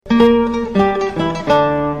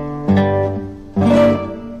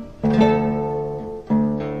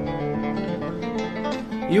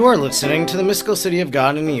You're listening to the Mystical City of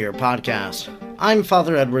God in a Year podcast. I'm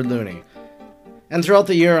Father Edward Looney, and throughout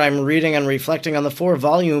the year I'm reading and reflecting on the 4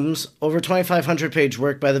 volumes, over 2,500-page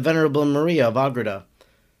work by the Venerable Maria of Agreda.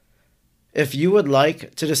 If you would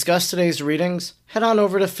like to discuss today's readings, head on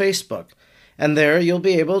over to Facebook, and there you'll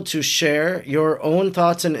be able to share your own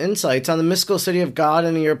thoughts and insights on the Mystical City of God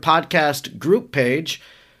in a Year podcast group page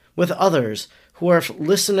with others who are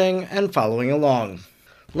listening and following along.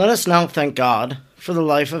 Let us now thank God for the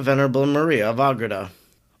life of Venerable Maria of Agreda.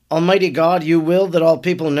 Almighty God, you will that all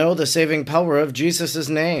people know the saving power of Jesus'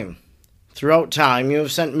 name. Throughout time, you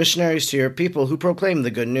have sent missionaries to your people who proclaim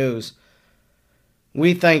the good news.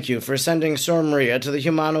 We thank you for sending Sor Maria to the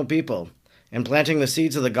Humano people and planting the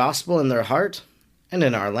seeds of the gospel in their heart and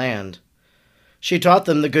in our land. She taught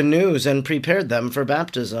them the good news and prepared them for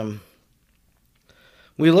baptism.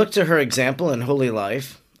 We look to her example and holy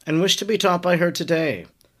life and wish to be taught by her today.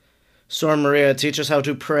 Sor Maria, teach us how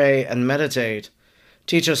to pray and meditate.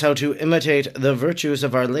 Teach us how to imitate the virtues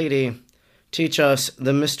of Our Lady. Teach us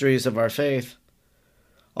the mysteries of our faith.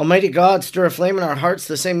 Almighty God, stir aflame in our hearts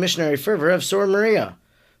the same missionary fervor of Sor Maria,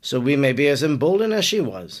 so we may be as emboldened as she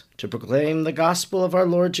was to proclaim the gospel of our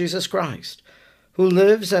Lord Jesus Christ, who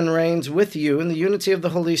lives and reigns with you in the unity of the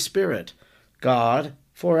Holy Spirit, God,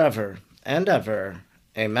 forever and ever.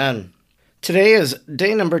 Amen. Today is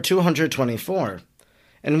day number 224.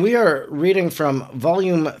 And we are reading from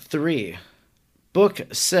Volume 3, Book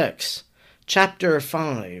 6, Chapter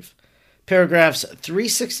 5, paragraphs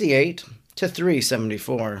 368 to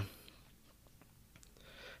 374.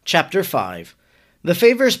 Chapter 5. The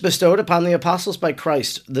favors bestowed upon the apostles by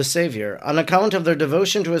Christ the Savior on account of their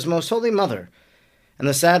devotion to his most holy mother, and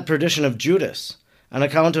the sad perdition of Judas on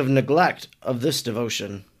account of neglect of this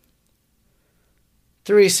devotion.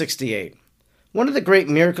 368. One of the great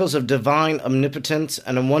miracles of divine omnipotence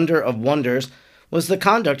and a wonder of wonders was the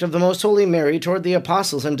conduct of the Most Holy Mary toward the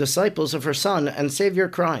apostles and disciples of her Son and Savior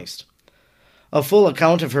Christ. A full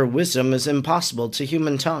account of her wisdom is impossible to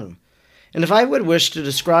human tongue, and if I would wish to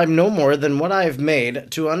describe no more than what I have made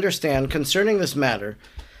to understand concerning this matter,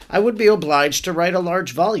 I would be obliged to write a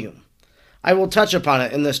large volume. I will touch upon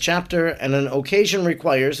it in this chapter, and an occasion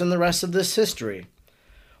requires in the rest of this history.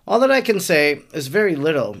 All that I can say is very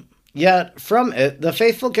little, yet from it the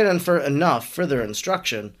faithful can infer enough for their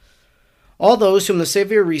instruction. All those whom the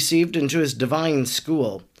Savior received into his divine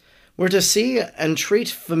school were to see and treat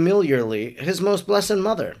familiarly his most blessed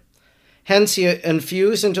mother. Hence he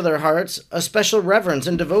infused into their hearts a special reverence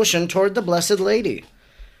and devotion toward the Blessed Lady.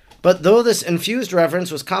 But though this infused reverence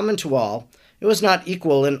was common to all, it was not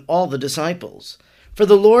equal in all the disciples. For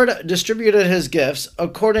the Lord distributed his gifts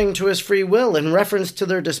according to his free will in reference to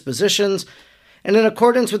their dispositions and in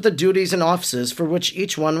accordance with the duties and offices for which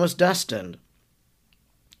each one was destined.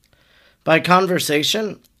 By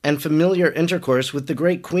conversation and familiar intercourse with the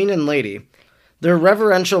great Queen and Lady, their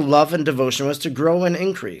reverential love and devotion was to grow and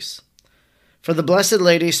increase. For the Blessed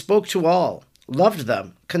Lady spoke to all, loved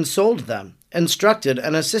them, consoled them, instructed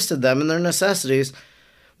and assisted them in their necessities,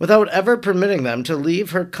 without ever permitting them to leave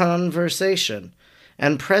her conversation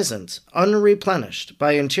and presence unreplenished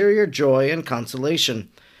by interior joy and consolation,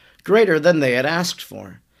 greater than they had asked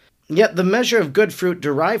for. Yet the measure of good fruit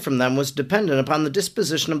derived from them was dependent upon the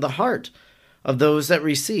disposition of the heart of those that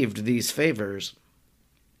received these favors.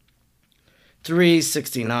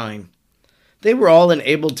 369. They were all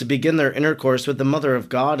enabled to begin their intercourse with the Mother of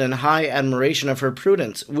God in high admiration of her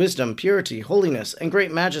prudence, wisdom, purity, holiness, and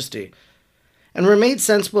great majesty, and were made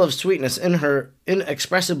sensible of sweetness in her,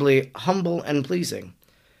 inexpressibly humble and pleasing.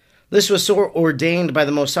 This was so ordained by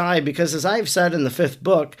the Most High because, as I have said in the 5th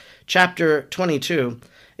book, chapter 22,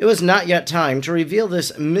 it was not yet time to reveal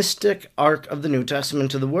this mystic ark of the New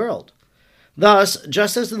Testament to the world. Thus,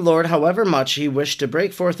 just as the Lord, however much he wished to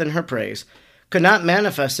break forth in her praise, could not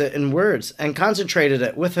manifest it in words and concentrated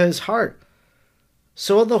it with his heart,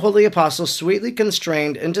 so the holy apostles, sweetly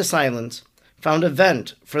constrained into silence, found a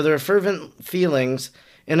vent for their fervent feelings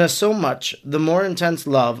in a so much the more intense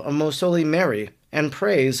love of Most Holy Mary and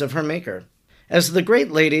praise of her Maker. As the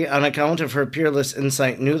great lady, on account of her peerless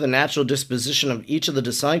insight, knew the natural disposition of each of the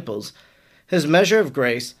disciples, his measure of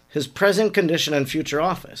grace, his present condition and future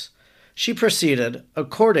office, she proceeded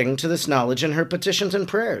according to this knowledge in her petitions and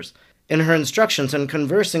prayers, in her instructions and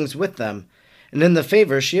conversing with them, and in the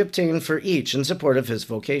favor she obtained for each in support of his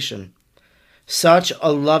vocation. Such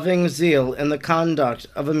a loving zeal in the conduct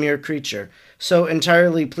of a mere creature, so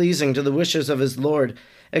entirely pleasing to the wishes of his Lord,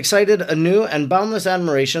 excited a new and boundless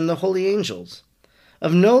admiration in the holy angels.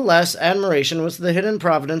 Of no less admiration was the hidden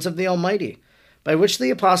providence of the Almighty, by which the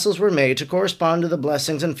apostles were made to correspond to the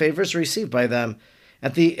blessings and favors received by them,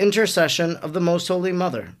 at the intercession of the Most Holy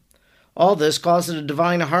Mother. All this caused a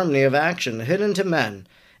divine harmony of action hidden to men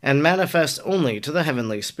and manifest only to the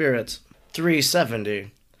heavenly spirits.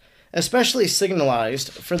 370. Especially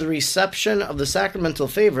signalized for the reception of the sacramental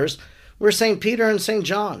favors were St. Peter and St.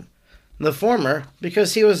 John. The former,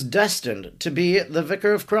 because he was destined to be the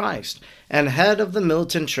vicar of Christ and head of the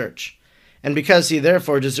militant church, and because he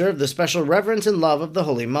therefore deserved the special reverence and love of the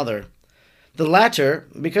Holy Mother. The latter,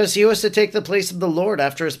 because he was to take the place of the Lord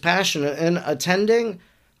after his passion in attending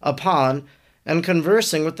upon and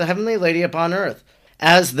conversing with the Heavenly Lady upon earth,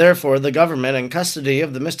 as therefore the government and custody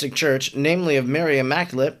of the mystic church, namely of Mary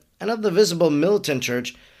Immaculate, and of the visible militant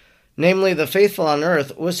church, namely the faithful on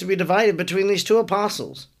earth, was to be divided between these two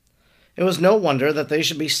apostles. It was no wonder that they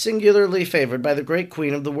should be singularly favored by the great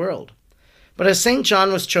Queen of the world. But as St.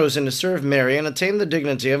 John was chosen to serve Mary and attain the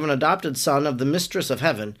dignity of an adopted son of the Mistress of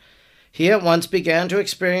Heaven, he at once began to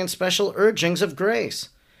experience special urgings of grace,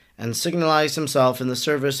 and signalized himself in the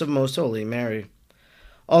service of Most Holy Mary.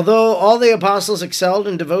 Although all the apostles excelled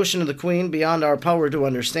in devotion to the Queen beyond our power to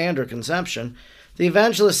understand or conception, the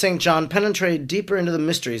evangelist St. John penetrated deeper into the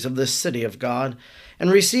mysteries of this city of God,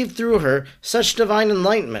 and received through her such divine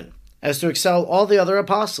enlightenment as to excel all the other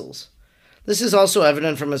apostles. This is also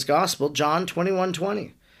evident from his Gospel, John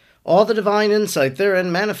 21:20. All the divine insight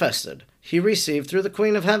therein manifested he received through the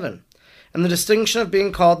Queen of Heaven, and the distinction of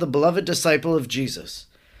being called the beloved disciple of Jesus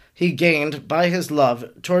he gained by his love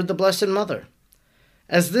toward the Blessed Mother.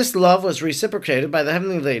 As this love was reciprocated by the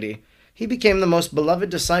Heavenly Lady, he became the most beloved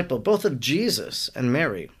disciple both of Jesus and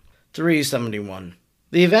Mary. 371.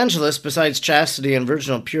 The evangelist, besides chastity and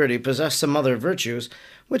virginal purity, possessed some other virtues,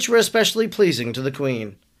 which were especially pleasing to the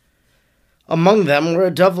Queen. Among them were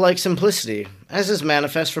a dove-like simplicity, as is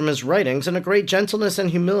manifest from his writings, and a great gentleness and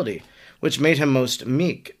humility, which made him most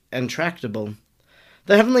meek and tractable.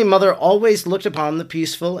 The Heavenly Mother always looked upon the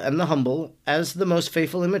peaceful and the humble as the most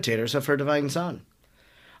faithful imitators of her divine Son.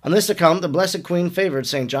 On this account, the Blessed Queen favored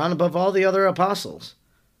St. John above all the other apostles,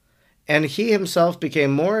 and he himself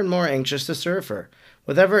became more and more anxious to serve her,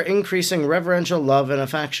 with ever-increasing reverential love and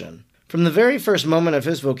affection. From the very first moment of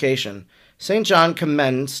his vocation, St. John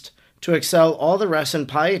commenced to excel all the rest in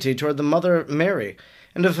piety toward the Mother Mary,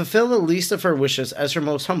 and to fulfill the least of her wishes as her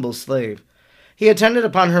most humble slave. He attended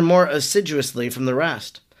upon her more assiduously from the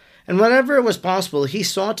rest, and whenever it was possible he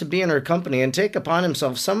sought to be in her company and take upon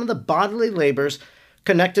himself some of the bodily labors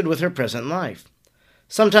connected with her present life.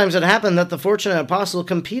 Sometimes it happened that the fortunate apostle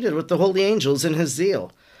competed with the holy angels in his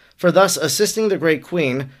zeal, for thus assisting the great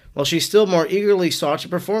Queen, while she still more eagerly sought to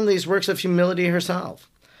perform these works of humility herself.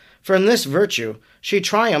 For in this virtue she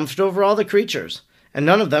triumphed over all the creatures, and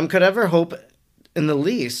none of them could ever hope in the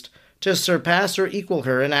least to surpass or equal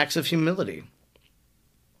her in acts of humility.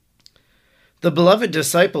 The beloved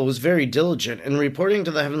disciple was very diligent in reporting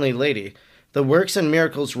to the Heavenly Lady the works and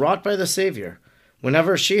miracles wrought by the Savior,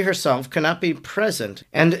 whenever she herself could not be present,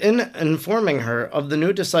 and in informing her of the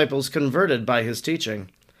new disciples converted by his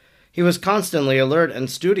teaching. He was constantly alert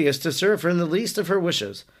and studious to serve her in the least of her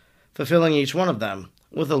wishes, fulfilling each one of them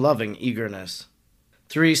with a loving eagerness.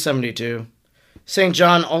 372. St.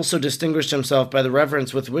 John also distinguished himself by the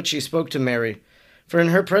reverence with which he spoke to Mary, for in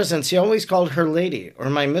her presence he always called her Lady, or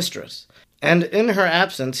my Mistress, and in her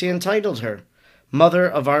absence he entitled her Mother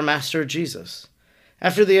of our Master Jesus.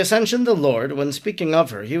 After the Ascension of the Lord, when speaking of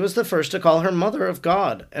her, he was the first to call her Mother of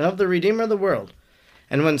God and of the Redeemer of the world,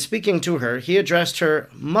 and when speaking to her, he addressed her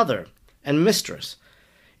Mother and Mistress.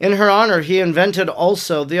 In her honor, he invented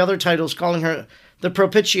also the other titles, calling her the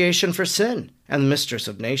Propitiation for Sin and Mistress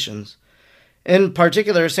of Nations. In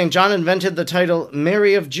particular, St. John invented the title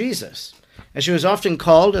Mary of Jesus, as she was often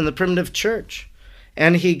called in the primitive church,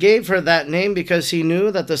 and he gave her that name because he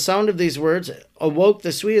knew that the sound of these words awoke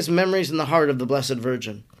the sweetest memories in the heart of the Blessed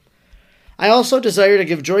Virgin. I also desire to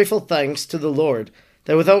give joyful thanks to the Lord,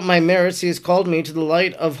 that without my merits he has called me to the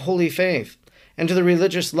light of holy faith, and to the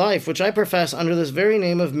religious life which I profess under this very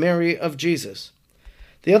name of Mary of Jesus.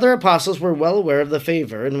 The other apostles were well aware of the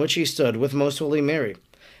favor in which he stood with Most Holy Mary,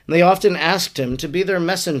 and they often asked him to be their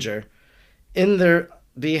messenger in their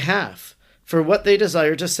behalf for what they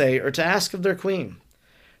desired to say or to ask of their Queen.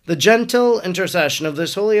 The gentle intercession of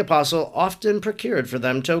this holy apostle often procured for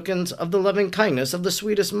them tokens of the loving kindness of the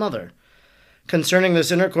sweetest mother. Concerning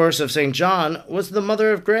this intercourse of St. John was the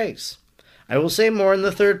Mother of Grace. I will say more in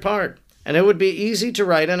the third part, and it would be easy to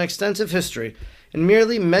write an extensive history in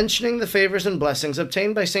merely mentioning the favors and blessings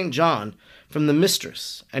obtained by St. John from the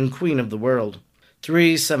Mistress and Queen of the world.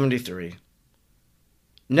 373.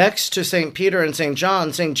 Next to St. Peter and St.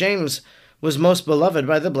 John, St. James was most beloved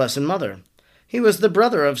by the Blessed Mother. He was the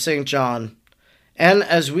brother of St. John, And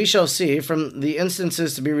as we shall see from the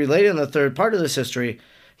instances to be related in the third part of this history,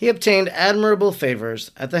 he obtained admirable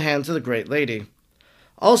favors at the hands of the great lady.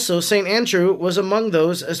 Also, St. Andrew was among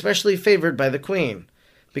those especially favored by the queen,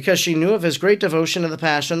 because she knew of his great devotion to the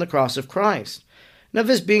Passion and the Cross of Christ, and of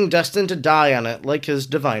his being destined to die on it like his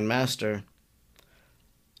divine Master.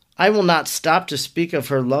 I will not stop to speak of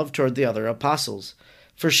her love toward the other apostles,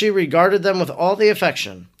 for she regarded them with all the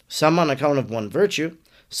affection, some on account of one virtue,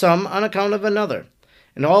 some on account of another,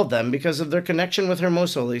 and all of them because of their connection with her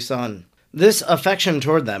most holy Son. This affection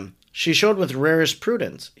toward them she showed with rarest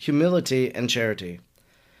prudence, humility, and charity.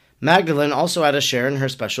 Magdalene also had a share in her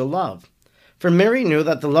special love, for Mary knew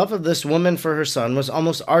that the love of this woman for her Son was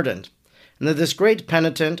almost ardent, and that this great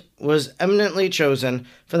penitent was eminently chosen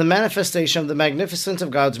for the manifestation of the magnificence of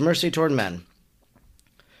God's mercy toward men.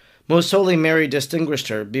 Most Holy Mary distinguished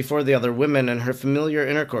her before the other women in her familiar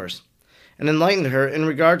intercourse, and enlightened her in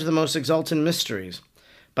regard to the most exalted mysteries,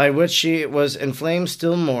 by which she was inflamed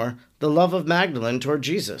still more the love of Magdalene toward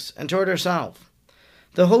Jesus and toward herself.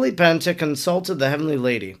 The Holy Penitent consulted the Heavenly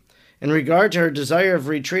Lady in regard to her desire of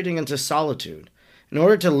retreating into solitude, in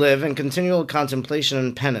order to live in continual contemplation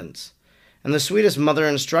and penance, and the sweetest mother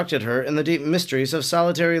instructed her in the deep mysteries of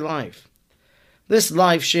solitary life. This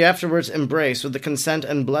life she afterwards embraced with the consent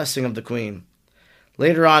and blessing of the Queen.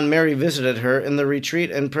 Later on, Mary visited her in the retreat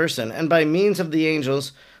in person, and by means of the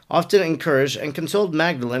angels often encouraged and consoled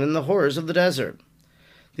Magdalene in the horrors of the desert.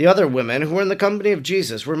 The other women who were in the company of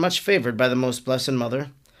Jesus were much favored by the Most Blessed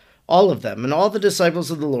Mother. All of them and all the disciples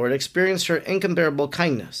of the Lord experienced her incomparable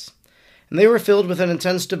kindness, and they were filled with an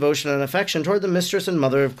intense devotion and affection toward the Mistress and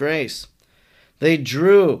Mother of Grace. They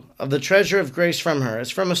drew of the treasure of grace from her as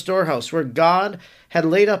from a storehouse where God had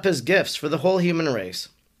laid up his gifts for the whole human race.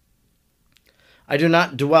 I do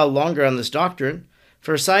not dwell longer on this doctrine,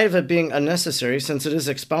 for aside of it being unnecessary, since it is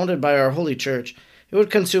expounded by our Holy Church, it would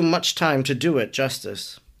consume much time to do it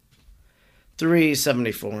justice.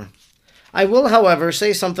 374. I will, however,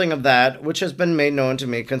 say something of that which has been made known to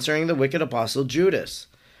me concerning the wicked apostle Judas,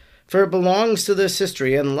 for it belongs to this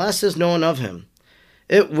history, and less is known of him.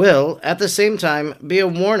 It will, at the same time, be a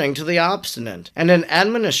warning to the obstinate, and an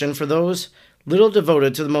admonition for those little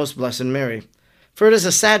devoted to the most blessed Mary. For it is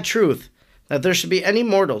a sad truth that there should be any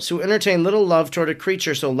mortals who entertain little love toward a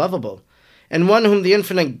creature so lovable, and one whom the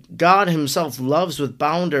infinite God himself loves with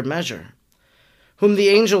bound or measure, whom the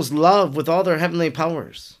angels love with all their heavenly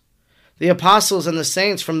powers, the apostles and the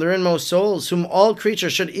saints from their inmost souls, whom all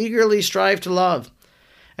creatures should eagerly strive to love,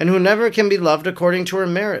 and who never can be loved according to her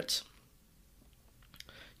merits.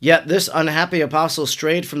 Yet this unhappy apostle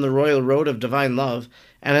strayed from the royal road of divine love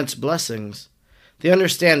and its blessings. The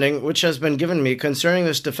understanding which has been given me concerning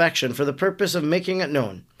this defection for the purpose of making it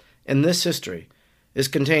known in this history is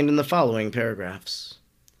contained in the following paragraphs.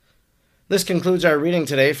 This concludes our reading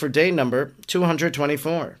today for day number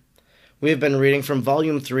 224. We have been reading from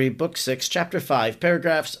Volume 3, Book 6, Chapter 5,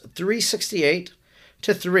 paragraphs 368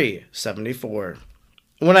 to 374.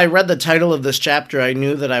 When I read the title of this chapter, I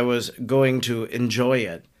knew that I was going to enjoy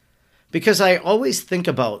it, because I always think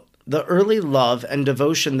about the early love and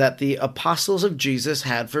devotion that the apostles of Jesus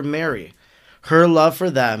had for Mary, her love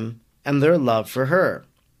for them, and their love for her.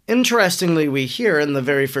 Interestingly, we hear in the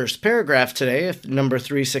very first paragraph today, number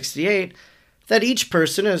 368, that each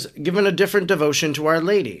person is given a different devotion to Our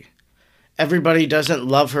Lady. Everybody doesn't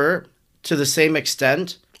love her to the same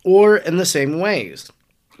extent or in the same ways.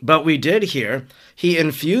 But we did hear he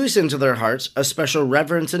infused into their hearts a special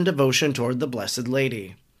reverence and devotion toward the Blessed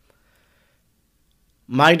Lady.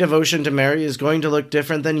 My devotion to Mary is going to look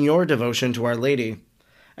different than your devotion to Our Lady.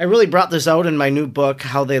 I really brought this out in my new book,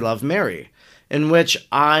 How They Love Mary, in which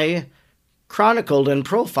I chronicled and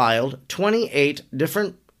profiled 28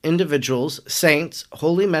 different individuals, saints,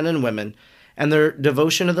 holy men and women, and their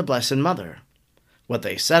devotion to the Blessed Mother, what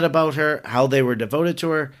they said about her, how they were devoted to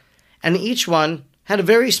her, and each one had a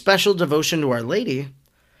very special devotion to Our Lady,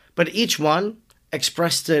 but each one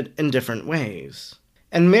expressed it in different ways.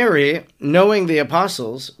 And Mary, knowing the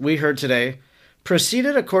apostles, we heard today,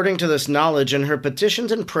 proceeded according to this knowledge in her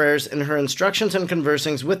petitions and prayers, in her instructions and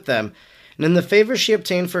conversing with them, and in the favor she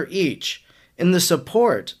obtained for each, in the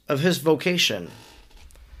support of his vocation.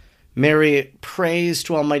 Mary prays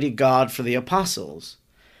to Almighty God for the apostles,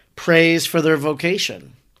 prays for their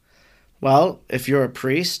vocation. Well, if you're a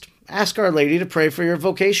priest, ask Our Lady to pray for your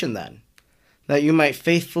vocation then, that you might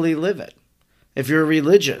faithfully live it. If you're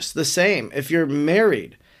religious, the same. If you're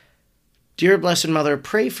married, dear Blessed Mother,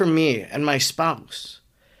 pray for me and my spouse,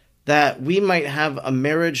 that we might have a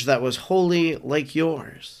marriage that was holy like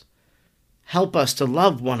yours. Help us to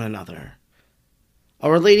love one another.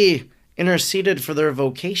 Our Lady interceded for their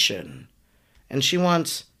vocation, and she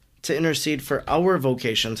wants to intercede for our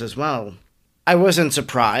vocations as well. I wasn't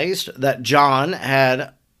surprised that John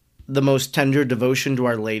had the most tender devotion to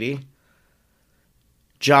Our Lady.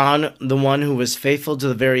 John, the one who was faithful to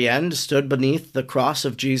the very end, stood beneath the cross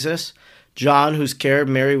of Jesus. John, whose care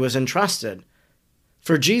Mary was entrusted.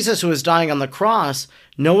 For Jesus, who was dying on the cross,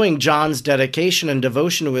 knowing John's dedication and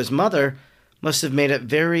devotion to his mother, must have made it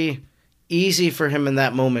very easy for him in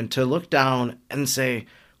that moment to look down and say,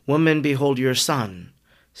 "Woman, behold your son.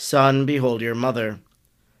 Son, behold your mother."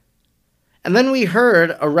 And then we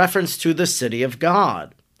heard a reference to the city of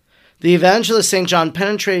God. The evangelist St. John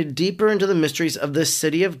penetrated deeper into the mysteries of this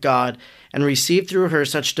city of God and received through her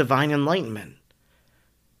such divine enlightenment.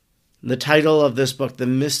 The title of this book, The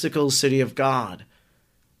Mystical City of God.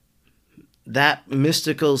 That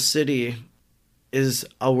mystical city is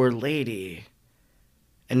Our Lady,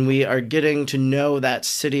 and we are getting to know that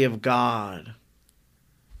city of God.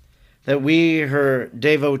 That we, her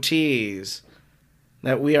devotees,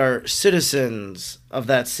 that we are citizens of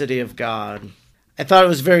that city of God. I thought it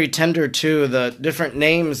was very tender, too, the different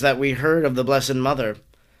names that we heard of the Blessed Mother.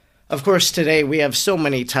 Of course, today we have so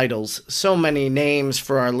many titles, so many names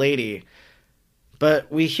for Our Lady,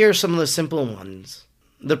 but we hear some of the simple ones.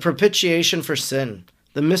 The propitiation for sin,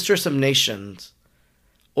 the Mistress of Nations,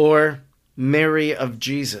 or Mary of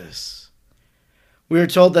Jesus. We are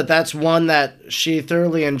told that that's one that she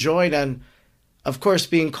thoroughly enjoyed, and of course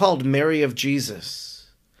being called Mary of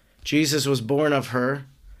Jesus. Jesus was born of her,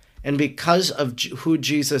 and because of who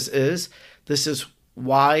Jesus is, this is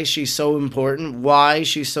why she's so important, why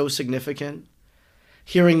she's so significant.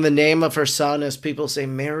 Hearing the name of her son as people say,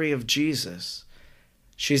 Mary of Jesus,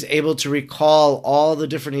 she's able to recall all the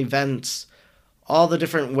different events, all the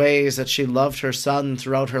different ways that she loved her son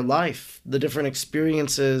throughout her life, the different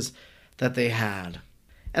experiences that they had.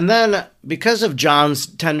 And then, because of John's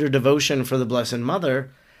tender devotion for the Blessed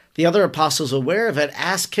Mother, the other apostles, aware of it,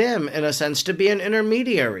 ask him, in a sense, to be an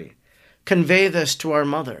intermediary. Convey this to our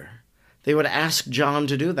mother. They would ask John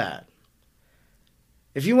to do that.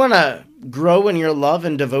 If you want to grow in your love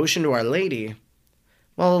and devotion to Our Lady,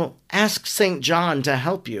 well, ask St. John to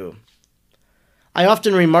help you. I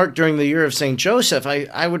often remark during the year of St. Joseph,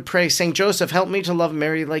 I would pray, St. Joseph, help me to love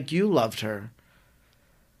Mary like you loved her.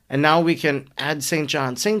 And now we can add St.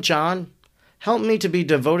 John. St. John, help me to be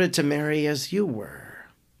devoted to Mary as you were.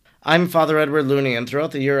 I'm Father Edward Looney, and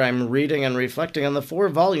throughout the year I'm reading and reflecting on the 4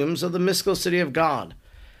 volumes of the Mystical City of God.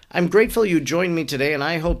 I'm grateful you joined me today, and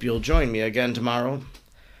I hope you'll join me again tomorrow.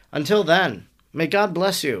 Until then, may God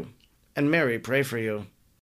bless you, and Mary pray for you.